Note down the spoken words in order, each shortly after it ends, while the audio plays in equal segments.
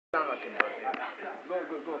Go,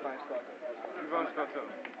 find Scott. You found Scott up?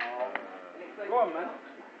 Go on, man.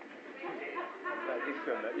 Like this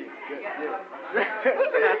film, like this.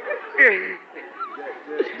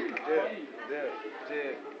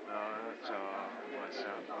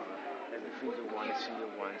 Everything's a one, see the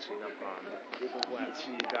one, see the bomb. Even white,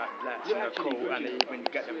 see that blacks in the cold, and they even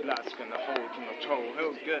get the blacks in the hole from the toe.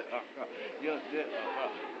 Hell good,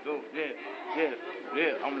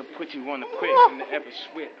 I'm gonna put you on the quick, and the ever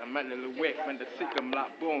sweat. I'm at the wick, when the sick, I'm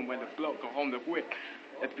like boom, when the block go home the wick.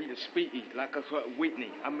 It be the speedy, like I heard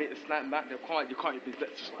Whitney. I made a snap back the car, you can't even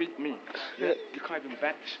let to speak me. Yeah, you can't even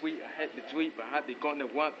back the sweet, I had the tweet, but how they gonna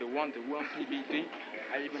want the one PBD.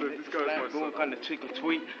 I even let the slap boom, gonna trick or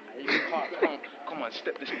tweet. I even come on,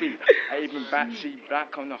 step the speed. I even backseat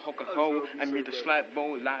black on the hooker hole. I made a slap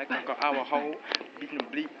bowl like an hour hole. Beating the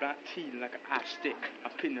bleak black tea like an ass stick. I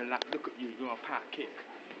pin the like, look at you, you're a pat kick.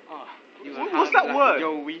 What's that like word?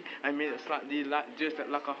 Joey. I made it slightly like just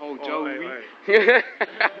like a whole Joey. It's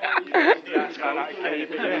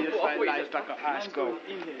like an ice go.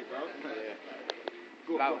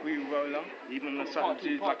 Like we roller, even the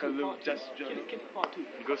something like a little just. You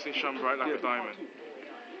go sing Shine Bright Like a Diamond.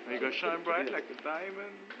 And you go Shine Bright Like a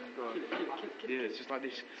Diamond. Yeah, it's just like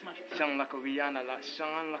this. Shine like a Rihanna, like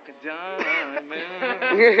shine like a diamond.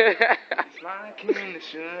 It's like in the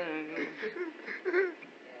sun.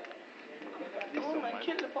 There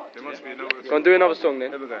must be another. Go and do another song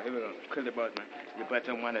then. Here we go. Kill the bird, man. You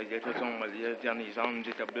better want to get a song, but you're Johnny's on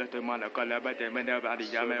just a better man. I call it better, man.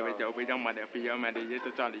 Everybody, I'm with the way down, man. If you're mad, you're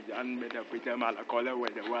the Johnny, and with the Peter man, I call it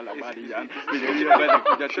with the wall of body, and you're better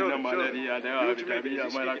put that in the money, and they're all the time.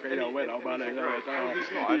 I'm like, well, about it.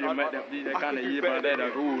 You met the kind of year, but then I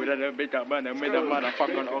go, then I make a man, I made a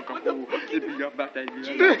motherfucking alcohol. If you got back, you're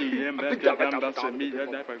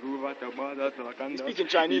speaking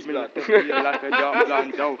Chinese, blood. like a dog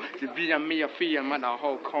blind dough. To be a me a fee and man a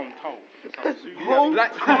whole comb toe.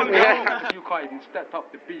 Black comb toe. You can't even step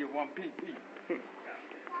up to be a 1PP.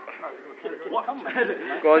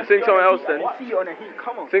 Go on, sing something else then. See you on the heat,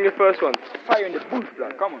 come on. Sing your first one. Fire in the booth,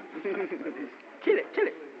 blood, come on. Kill it.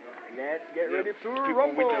 Let's get ready to People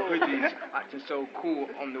rumble. with the hoodies acting so cool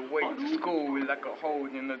on the way to school like a hole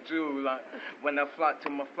in the jewel. Like when I fly to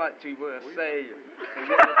my flight to where I say, and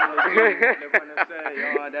what they're gonna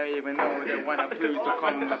say, oh, they even know they wanna please to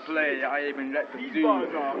come to play. I even let them do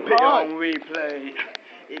put it on replay.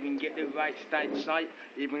 Even get the right sight,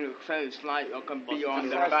 even so slight, I can be on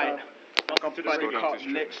the bite. I can body cut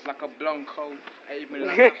lips like a Blanco, even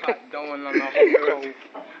like a hot down on a whole cold.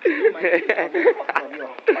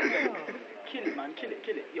 Kill it, man, kill it.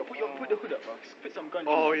 Yo, put the hood up, bro. Put some guns.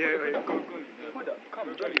 Oh yeah, go. Hood up,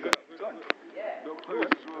 come, Johnny, gun. No pose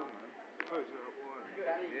as well, man. Pose at one.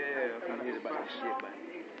 Yeah, I can hear about that shit, man.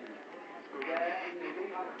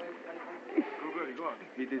 Go on.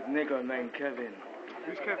 With this nigga named Kevin.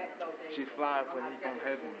 Who's Kevin? She fly when he from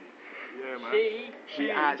heaven. Yeah, man.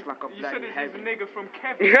 She acts like a You black said it's a heaven. nigga from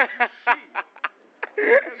Kevin. Fuck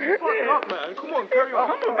up, man. Come on, carry on.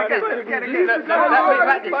 Come on, man.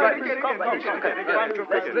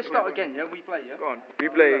 Let's start again, yeah? We play, yeah? Go on. We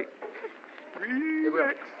play.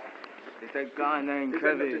 It's a guy named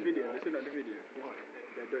Kevin. Listen to the video.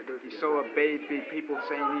 He saw a baby, people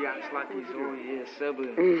saying he acts like he's all year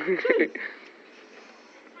 7.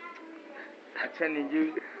 I'm telling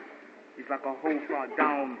you, it's like a whole far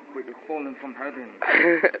down with the falling from heaven.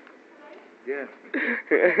 Yeah.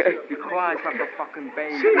 He cries like a fucking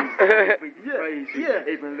baby. Crazy. Yeah.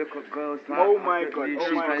 Even look at girls like Oh my god.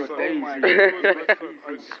 Daisy.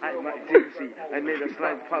 I like Daisy. I made a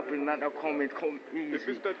slide popping like a comment easy. If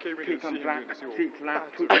his dad came in Pick and on black, seen seat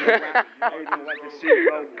like put on rap. I even like the seat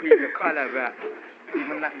low, Peter color rap.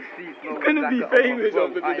 Even like the seat low, You're gonna like be a famous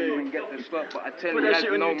broke. after I today. even get the slot, but I tell Put you, that he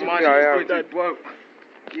shit has on no YouTube. money Yeah. because he's broke.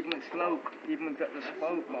 Even Sloke, even got the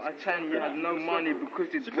smoke, but I tell you, he has no money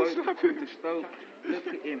because he's broke with the stoke. Look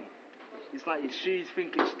at him. It's like his shoes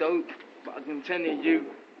think it's dope, but I can tell you, you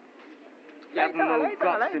have no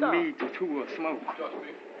guts to me to chew or smoke.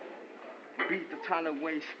 Beat the ton of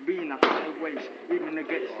waste, being a kind of waste, even to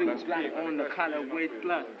get suit black on the kind of waste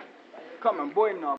blood. Come on, boy, now.